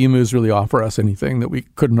think the emus really offer us anything that we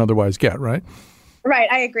couldn't otherwise get, right? Right,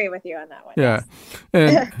 I agree with you on that one. Yeah,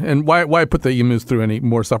 and why put the emus through any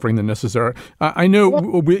more suffering than necessary? I know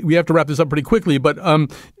we have to wrap this up pretty quickly, but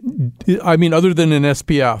I mean, other than an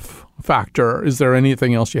SPF factor, is there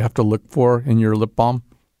anything else you have to look for in your lip balm?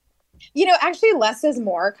 Actually less is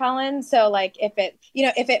more, Colin. So like if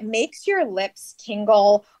it makes your lips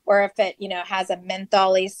tingle, or if it, has a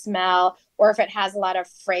mentholy smell, or if it has a lot of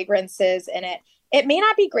fragrances in it, it may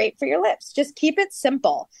not be great for your lips. Just keep it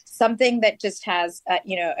simple. Something that just has,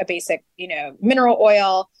 a basic, mineral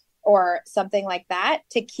oil or something like that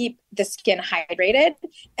to keep the skin hydrated,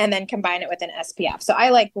 and then combine it with an SPF. So I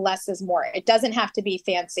like less is more. It doesn't have to be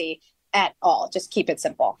fancy at all. Just keep it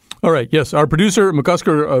simple. All right. Yes. Our producer,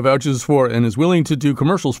 McCusker, vouches for and is willing to do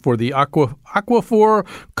commercials for the Aquaphor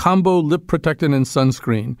Combo Lip Protectant and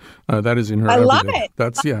Sunscreen. That is in her. I love it.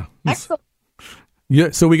 That's, yeah. Excellent.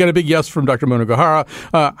 Yeah, so we got a big yes from Dr. Mona Gahara.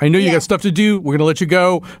 I know you got stuff to do. We're going to let you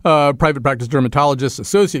go. Private practice dermatologist,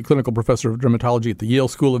 associate clinical professor of dermatology at the Yale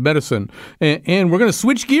School of Medicine. And we're going to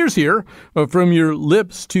switch gears here from your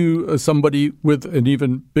lips to somebody with an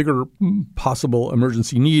even bigger possible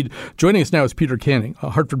emergency need. Joining us now is Peter Canning,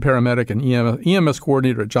 a Hartford paramedic and EMS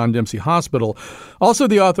coordinator at John Dempsey Hospital. Also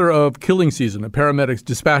the author of Killing Season, a paramedic's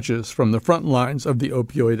dispatches from the front lines of the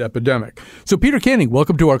opioid epidemic. So Peter Canning,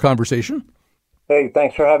 welcome to our conversation. Hey,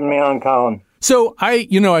 thanks for having me on, Colin. So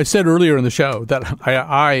I said earlier in the show that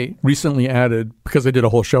I recently added, because I did a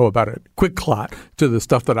whole show about it, quick clot to the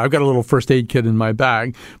stuff that I've got a little first aid kit in my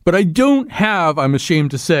bag, but I don't have, I'm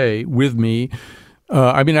ashamed to say, with me.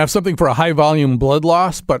 I have something for a high volume blood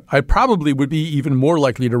loss, but I probably would be even more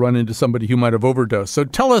likely to run into somebody who might have overdosed. So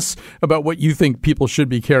tell us about what you think people should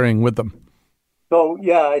be carrying with them. So,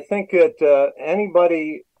 yeah, I think that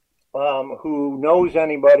anybody who knows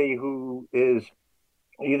anybody who is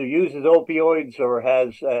either uses opioids or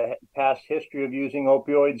has a past history of using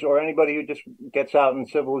opioids, or anybody who just gets out in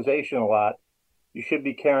civilization a lot, you should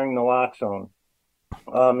be carrying naloxone.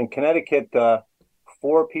 In Connecticut,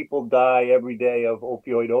 4 people die every day of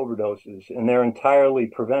opioid overdoses, and they're entirely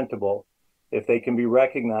preventable if they can be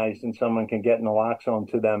recognized and someone can get naloxone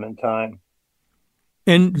to them in time.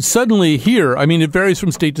 And suddenly here, it varies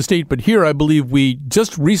from state to state, but here I believe we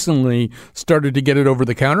just recently started to get it over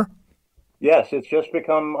the counter. Yes, it's just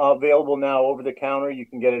become available now over the counter. You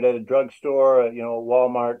can get it at a drugstore, a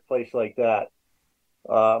Walmart, place like that.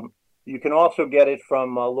 You can also get it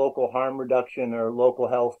from local harm reduction or local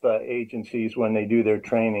health agencies when they do their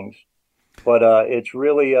trainings. But it's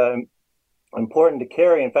really important to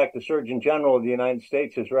carry. In fact, the Surgeon General of the United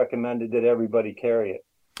States has recommended that everybody carry it.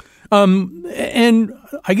 And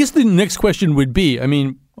I guess the next question would be,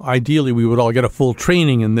 ideally we would all get a full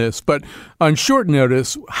training in this, but on short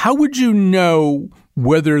notice, how would you know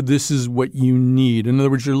whether this is what you need? In other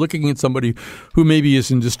words, you're looking at somebody who maybe is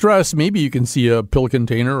in distress. Maybe you can see a pill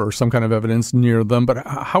container or some kind of evidence near them, but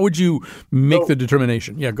how would you make the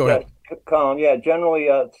determination? Yeah, go ahead. Colin, generally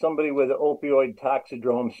somebody with opioid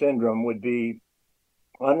toxidrome syndrome would be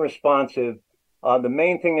unresponsive. The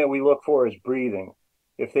main thing that we look for is breathing.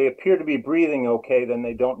 If they appear to be breathing okay, then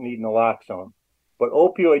they don't need naloxone. But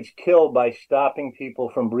opioids kill by stopping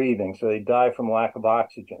people from breathing, so they die from lack of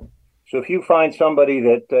oxygen. So if you find somebody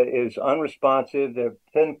that is unresponsive, their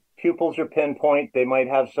pupils are pinpoint, they might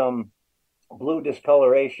have some blue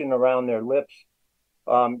discoloration around their lips,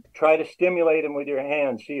 try to stimulate them with your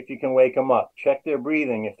hands, see if you can wake them up. Check their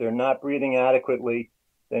breathing. If they're not breathing adequately,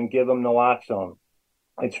 then give them naloxone.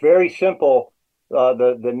 It's very simple.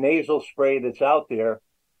 The nasal spray that's out there,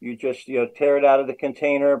 you just tear it out of the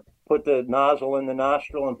container, put the nozzle in the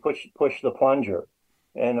nostril, and push the plunger,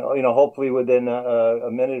 and hopefully within a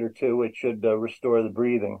minute or two, it should restore the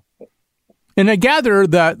breathing. And I gather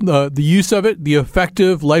that the use of it, the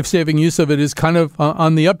effective, life-saving use of it, is kind of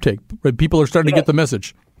on the uptake. Right? People are starting to get the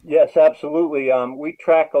message. Yes, absolutely. We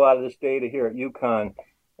track a lot of this data here at UConn,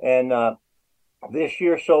 and this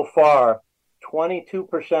year so far,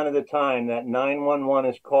 22% of the time that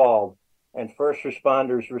 911 is called and first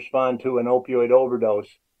responders respond to an opioid overdose,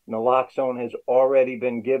 naloxone has already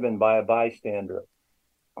been given by a bystander.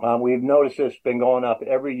 We've noticed this been going up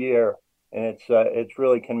every year, and it's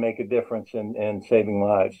really can make a difference in saving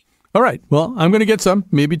lives. All right. Well, I'm going to get some,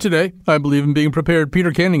 maybe today. I believe in being prepared. Peter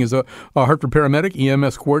Canning is a Hartford paramedic,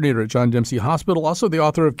 EMS coordinator at John Dempsey Hospital, also the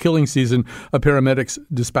author of Killing Season, a paramedic's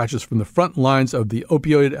dispatches from the front lines of the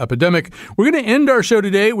opioid epidemic. We're going to end our show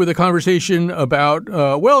today with a conversation about,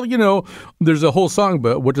 there's a whole song,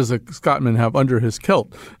 but what does a Scotsman have under his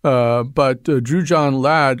kilt? But Drew John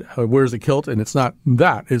Ladd wears a kilt, and it's not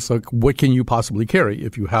that. It's like, what can you possibly carry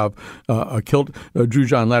if you have a kilt? Drew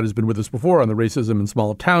John Ladd has been with us before on the Racism in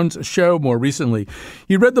Small Towns show. More recently,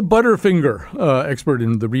 he read the Butterfinger, expert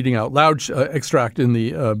in the Reading Out Loud extract in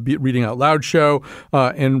the Reading Out Loud show,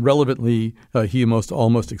 and relevantly, he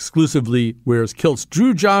almost exclusively wears kilts.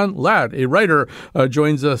 Drew John Ladd, a writer,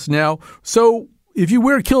 joins us now. So, if you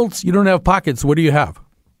wear kilts, you don't have pockets. What do you have?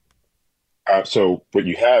 So what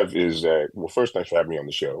you have is, first, thanks for having me on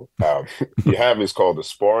the show. You have is called a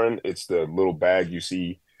sporran. It's the little bag you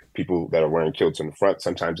see people that are wearing kilts in the front.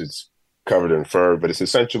 Sometimes it's covered in fur, but it's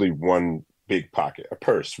essentially one big pocket. A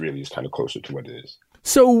purse really is kind of closer to what it is.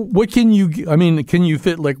 So what can you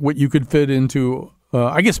fit like what you could fit into,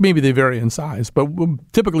 I guess maybe they vary in size, but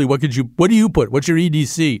typically what do you put? What's your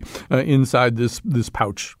EDC inside this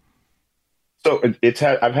pouch? So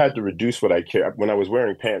I've had to reduce what I carry. When I was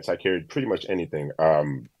wearing pants, I carried pretty much anything.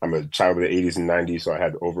 I'm a child of the 80s and 90s, so I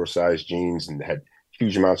had oversized jeans and had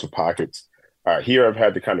huge amounts of pockets. Here I've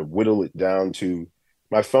had to kind of whittle it down to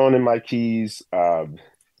my phone and my keys,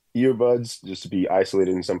 earbuds just to be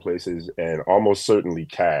isolated in some places, and almost certainly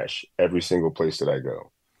cash every single place that I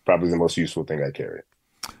go. Probably the most useful thing I carry.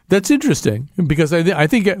 That's interesting because I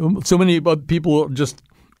think so many people just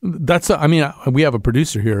we have a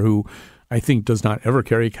producer here who I think does not ever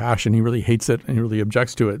carry cash, and he really hates it and he really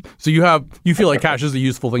objects to it. So you feel like cash is a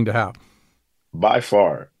useful thing to have. By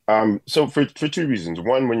far. So for two reasons.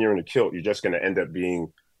 One, when you're in a kilt, you're just going to end up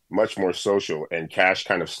being much more social, and cash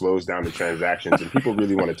kind of slows down the transactions, and people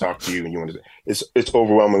really want to talk to you, and it's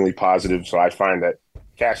overwhelmingly positive. So I find that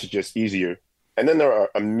cash is just easier. And then there are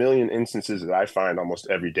a million instances that I find almost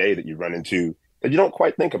every day that you run into that you don't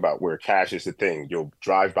quite think about, where cash is the thing. You'll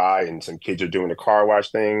drive by and some kids are doing a car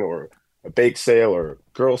wash thing or a bake sale or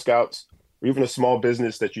Girl Scouts, or even a small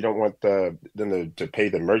business that you don't want them to pay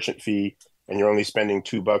the merchant fee, and you're only spending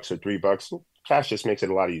 $2 or $3. Cash just makes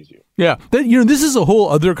it a lot easier. Yeah. This is a whole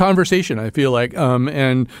other conversation, I feel like.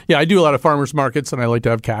 And yeah, I do a lot of farmers markets and I like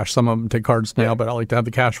to have cash. Some of them take cards now, but I like to have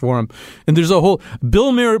the cash for them. And there's a whole,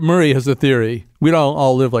 Bill Murray has a theory. We don't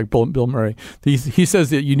all live like Bill Murray. He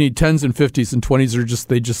says that you need 10s and 50s, and 20s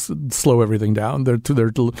they just slow everything down. They're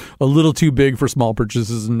a little too big for small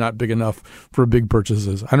purchases and not big enough for big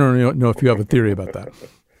purchases. I don't know if you have a theory about that.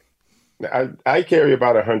 I carry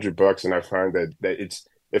about $100, and I find that it's,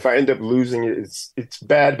 if I end up losing it, it's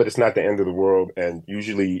bad, but it's not the end of the world. And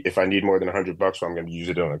usually, if I need more than $100, I'm going to use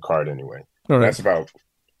it on a card anyway. All right. That's about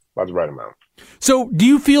the right amount. So, do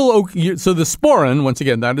you feel so? The sporran, once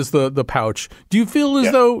again, that is the pouch. Do you feel as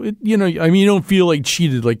though you don't feel like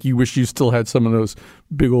cheated, like you wish you still had some of those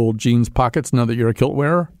big old jeans pockets now that you're a kilt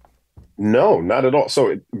wearer? No, not at all.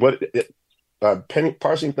 So,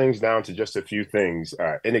 parsing things down to just a few things.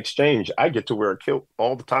 In exchange, I get to wear a kilt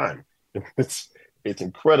all the time. It's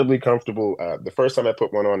incredibly comfortable. The first time I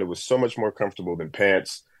put one on, it was so much more comfortable than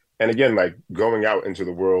pants. And again, like going out into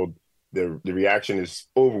the world, the reaction is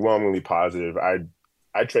overwhelmingly positive.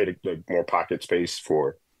 I trade more pocket space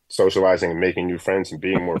for socializing and making new friends and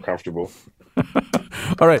being more comfortable.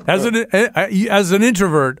 All right. As an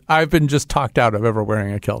introvert, I've been just talked out of ever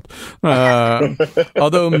wearing a kilt.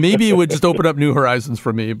 Although maybe it would just open up new horizons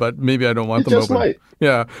for me, but maybe I don't want them open. Might.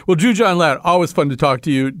 Yeah. Well, Drew John Ladd, always fun to talk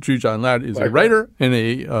to you. Drew John Ladd is a writer and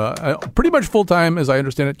a pretty much full-time, as I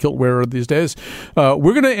understand it, kilt wearer these days. We're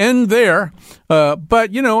going to end there. But,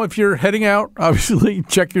 if you're heading out, obviously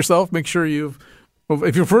check yourself. Make sure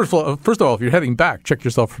if you're first of all, if you're heading back, check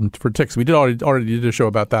yourself for ticks. We already did a show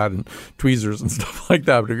about that and tweezers and stuff like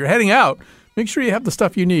that. But if you're heading out, make sure you have the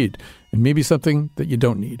stuff you need. and maybe something that you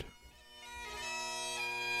don't need.